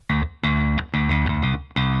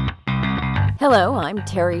Hello, I'm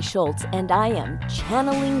Terry Schultz, and I am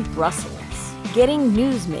channeling Brussels. Getting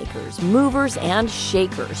newsmakers, movers, and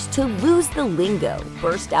shakers to lose the lingo,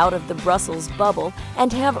 burst out of the Brussels bubble,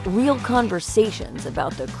 and have real conversations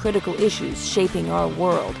about the critical issues shaping our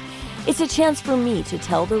world. It's a chance for me to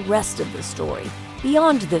tell the rest of the story,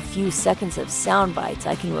 beyond the few seconds of sound bites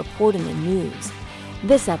I can report in the news.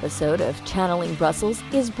 This episode of Channeling Brussels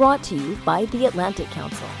is brought to you by the Atlantic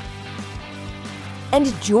Council. And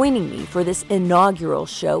joining me for this inaugural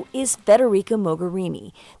show is Federica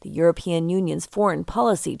Mogherini, the European Union's foreign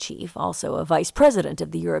policy chief, also a vice president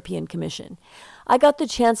of the European Commission. I got the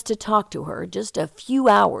chance to talk to her just a few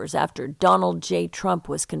hours after Donald J. Trump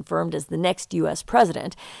was confirmed as the next U.S.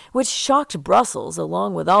 president, which shocked Brussels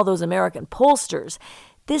along with all those American pollsters.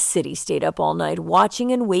 This city stayed up all night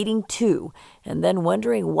watching and waiting too, and then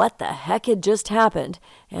wondering what the heck had just happened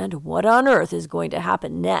and what on earth is going to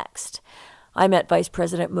happen next. I met Vice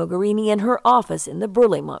President Mogherini in her office in the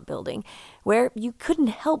Berlaymont building, where you couldn't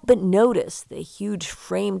help but notice the huge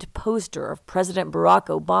framed poster of President Barack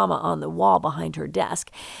Obama on the wall behind her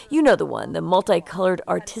desk. You know the one, the multicolored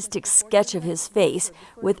artistic sketch of his face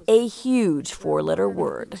with a huge four-letter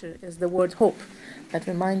word. Is the word hope. That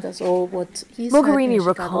reminds us all what Mogherini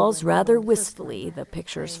recalls rather wistfully the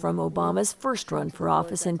pictures from Obama's first run for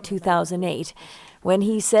office in 2008, when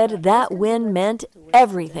he said that win meant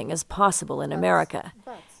everything is possible in America.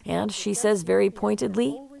 And she says very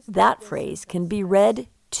pointedly, that phrase can be read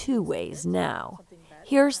two ways now.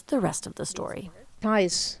 Here's the rest of the story.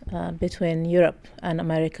 Ties between Europe and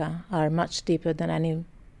America are much deeper than any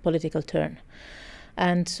political turn.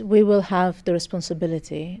 And we will have the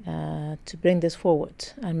responsibility to bring this forward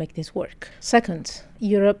and make this work. Second,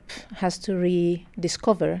 Europe has to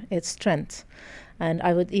rediscover its strength, and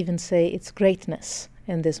I would even say its greatness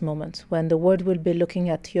in this moment, when the world will be looking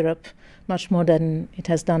at Europe much more than it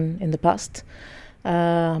has done in the past.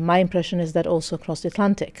 My impression is that also across the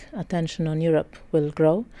Atlantic, attention on Europe will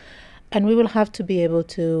grow, and we will have to be able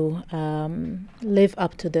to live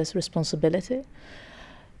up to this responsibility.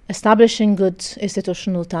 Establishing good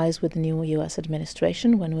institutional ties with the new U.S.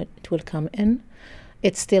 administration when it will come in.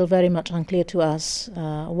 It's still very much unclear to us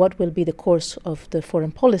what will be the course of the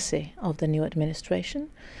foreign policy of the new administration.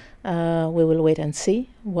 We will wait and see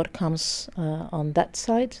what comes on that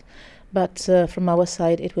side. But from our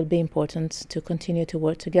side, it will be important to continue to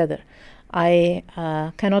work together. I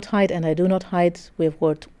cannot hide, and I do not hide, we've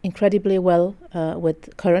worked incredibly well with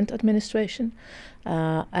the current administration,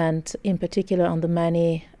 and in particular on the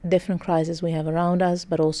many different crises we have around us,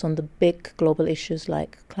 but also on the big global issues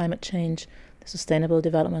like climate change, the Sustainable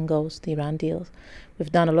Development Goals, the Iran deal.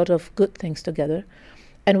 We've done a lot of good things together,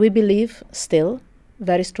 and we believe still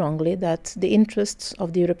very strongly that the interests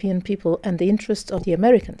of the European people and the interests of the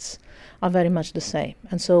Americans are very much the same.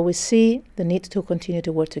 And so we see the need to continue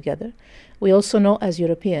to work together. We also know as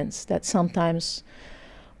Europeans that sometimes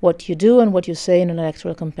what you do and what you say in an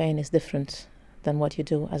electoral campaign is different than what you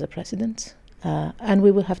do as a president. And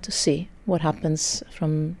we will have to see what happens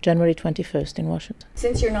from January 21st in Washington.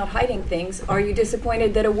 Since you're not hiding things, are you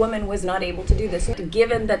disappointed that a woman was not able to do this?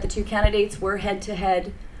 Given that the two candidates were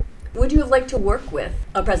head-to-head, would you have liked to work with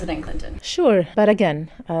President Clinton? Sure, but again,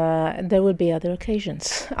 there will be other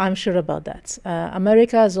occasions. I'm sure about that.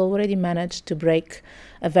 America has already managed to break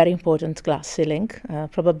a very important glass ceiling,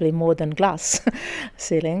 probably more than glass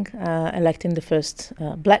ceiling, electing the first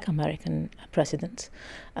black American president.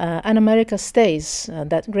 And America stays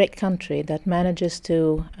that great country that manages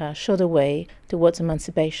to show the way towards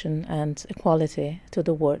emancipation and equality to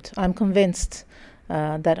the world. I'm convinced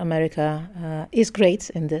that America is great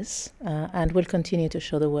in this and will continue to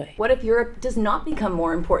show the way. What if Europe does not become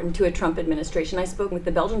more important to a Trump administration? I spoke with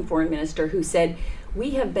the Belgian foreign minister who said,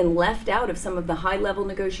 we have been left out of some of the high-level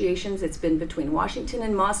negotiations. It's been between Washington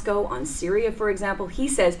and Moscow on Syria, for example. He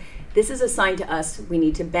says, this is a sign to us. We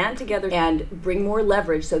need to band together and bring more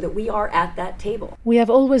leverage so that we are at that table. We have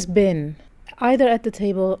always been either at the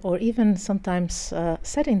table or even sometimes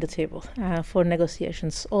setting the table for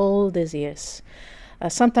negotiations all these years.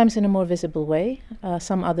 Sometimes in a more visible way,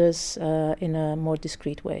 some others in a more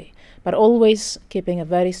discreet way, but always keeping a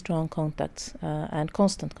very strong contact and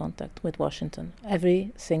constant contact with Washington.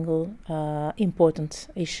 Every single important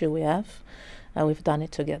issue we have, we've done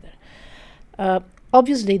it together.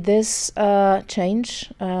 Obviously, this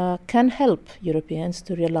change can help Europeans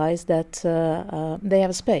to realize that they have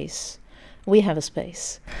a space. We have a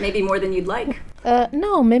space. Maybe more than you'd like.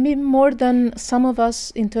 No, maybe more than some of us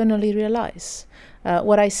internally realize.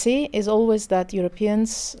 What I see is always that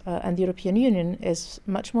Europeans and the European Union is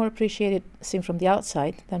much more appreciated seen from the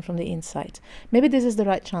outside than from the inside. Maybe this is the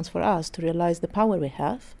right chance for us to realize the power we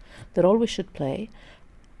have, the role we should play,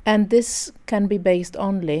 and this can be based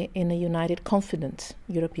only in a united, confident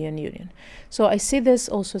European Union. So I see this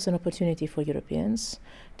also as an opportunity for Europeans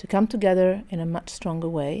to come together in a much stronger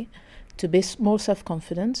way, to be more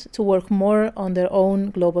self-confident, to work more on their own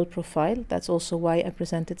global profile. That's also why I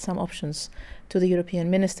presented some options to the European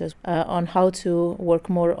ministers on how to work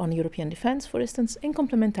more on European defense, for instance, in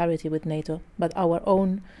complementarity with NATO. But our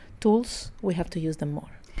own tools, we have to use them more.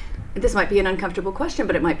 This might be an uncomfortable question,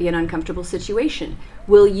 but it might be an uncomfortable situation.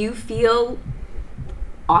 Will you feel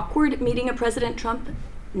awkward meeting a President Trump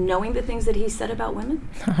knowing the things that he said about women?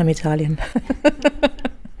 I'm Italian.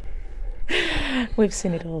 We've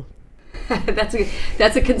seen it all.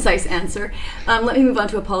 That's a concise answer. Let me move on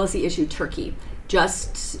to a policy issue, Turkey.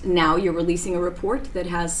 Just now you're releasing a report that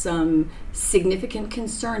has some significant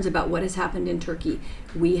concerns about what has happened in Turkey.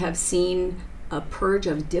 We have seen a purge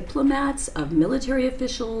of diplomats, of military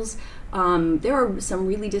officials. There are some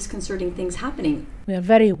really disconcerting things happening. We are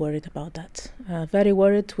very worried about that. Very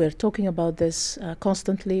worried. We're talking about this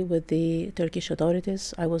constantly with the Turkish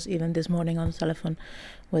authorities. I was even this morning on the telephone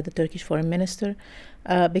with the Turkish foreign minister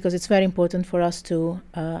because it's very important for us to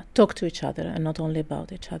talk to each other and not only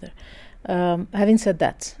about each other. Having said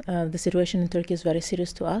that, the situation in Turkey is very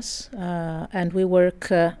serious to us, and we work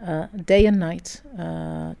day and night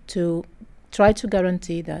to try to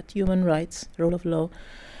guarantee that human rights, rule of law,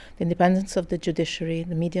 the independence of the judiciary,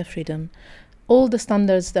 the media freedom, all the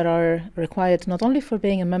standards that are required not only for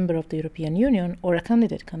being a member of the European Union or a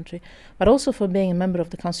candidate country, but also for being a member of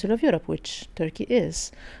the Council of Europe, which Turkey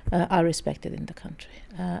is, are respected in the country.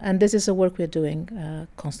 And this is a work we're doing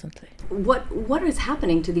constantly. What is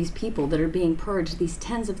happening to these people that are being purged, these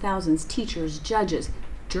tens of thousands, teachers, judges,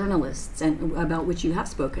 journalists, and about which you have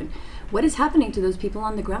spoken? What is happening to those people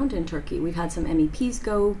on the ground in Turkey? We've had some MEPs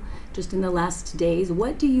go just in the last days.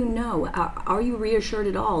 What do you know? Are you reassured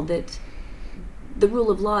at all that the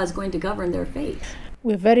rule of law is going to govern their fate?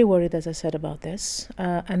 We're very worried, as I said, about this.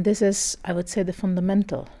 And this is, I would say, the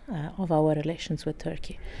fundamental of our relations with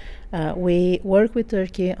Turkey. We work with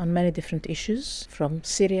Turkey on many different issues, from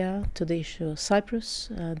Syria to the issue of Cyprus,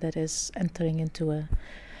 that is entering into a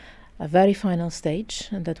very final stage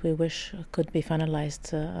that we wish could be finalized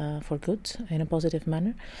for good in a positive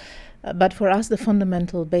manner. But for us, the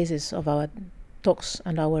fundamental basis of our talks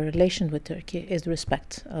and our relation with Turkey is the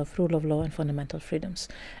respect of rule of law and fundamental freedoms.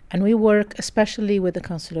 And we work especially with the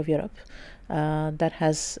Council of Europe, that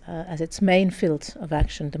has as its main field of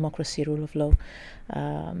action democracy, rule of law,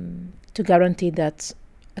 to guarantee that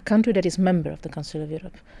a country that is member of the Council of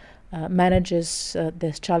Europe manages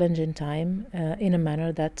this challenging time in a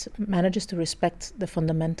manner that manages to respect the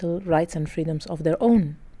fundamental rights and freedoms of their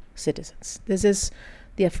own citizens. This is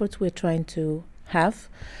the effort we're trying to have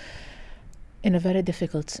in a very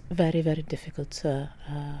difficult, very, very difficult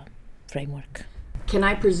framework. Can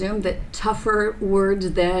I presume that tougher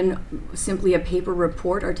words than simply a paper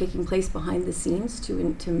report are taking place behind the scenes to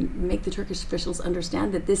make the Turkish officials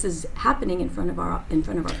understand that this is happening in front of our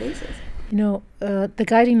faces? You know, the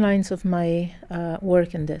guiding lines of my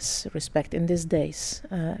work in this respect, in these days,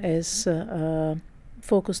 is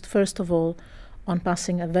focused first of all on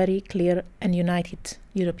passing a very clear and united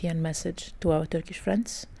European message to our Turkish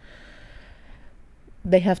friends.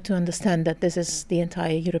 They have to understand that this is the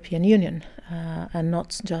entire European Union and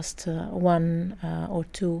not just one or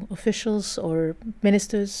two officials or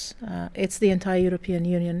ministers. It's the entire European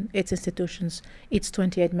Union, its institutions, its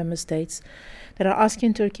 28 member states that are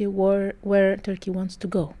asking Turkey where Turkey wants to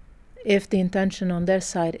go. If the intention on their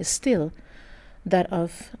side is still that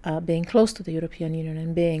of being close to the European Union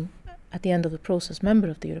and being, at the end of the process, member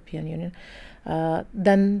of the European Union,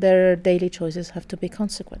 then their daily choices have to be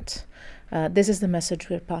consequent. This is the message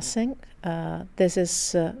we're passing. This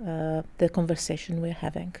is the conversation we're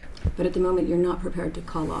having. But at the moment, you're not prepared to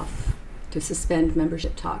call off, to suspend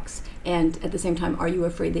membership talks. And at the same time, are you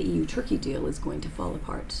afraid the EU-Turkey deal is going to fall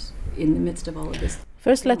apart in the midst of all of this?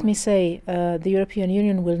 First, let me say the European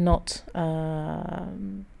Union will not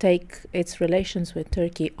take its relations with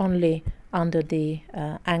Turkey only under the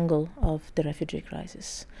angle of the refugee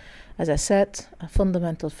crisis. As I said,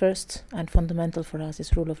 fundamental first, and fundamental for us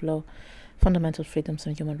is rule of law, fundamental freedoms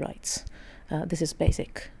and human rights. This is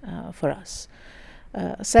basic for us.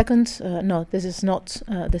 Second, no, this is not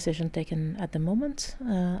a decision taken at the moment.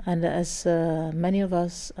 And as many of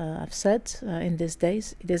us have said in these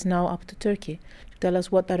days, it is now up to Turkey to tell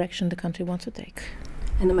us what direction the country wants to take.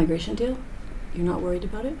 And the migration deal? You're not worried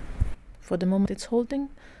about it? For the moment, it's holding.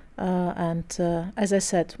 As I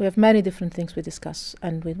said, we have many different things we discuss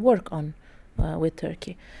and we work on with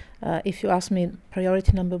Turkey. If you ask me,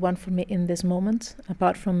 priority number one for me in this moment,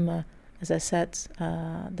 apart from, as I said,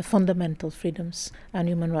 the fundamental freedoms and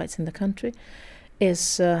human rights in the country,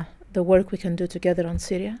 is the work we can do together on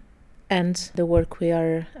Syria and the work we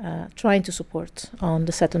are trying to support on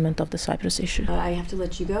the settlement of the Cyprus issue. I have to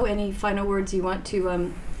let you go. Any final words you want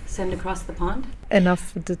to send across the pond?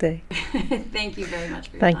 Enough for today. Thank you very much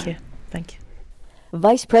for your Thank time. you. Thank you.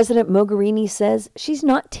 Vice President Mogherini says she's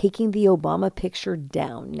not taking the Obama picture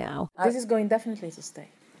down now. This is going definitely to stay.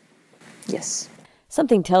 Yes.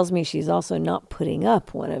 Something tells me she's also not putting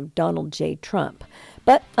up one of Donald J. Trump.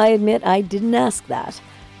 But I admit I didn't ask that.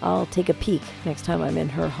 I'll take a peek next time I'm in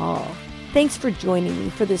her hall. Thanks for joining me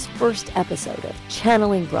for this first episode of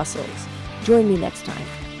Channeling Brussels. Join me next time.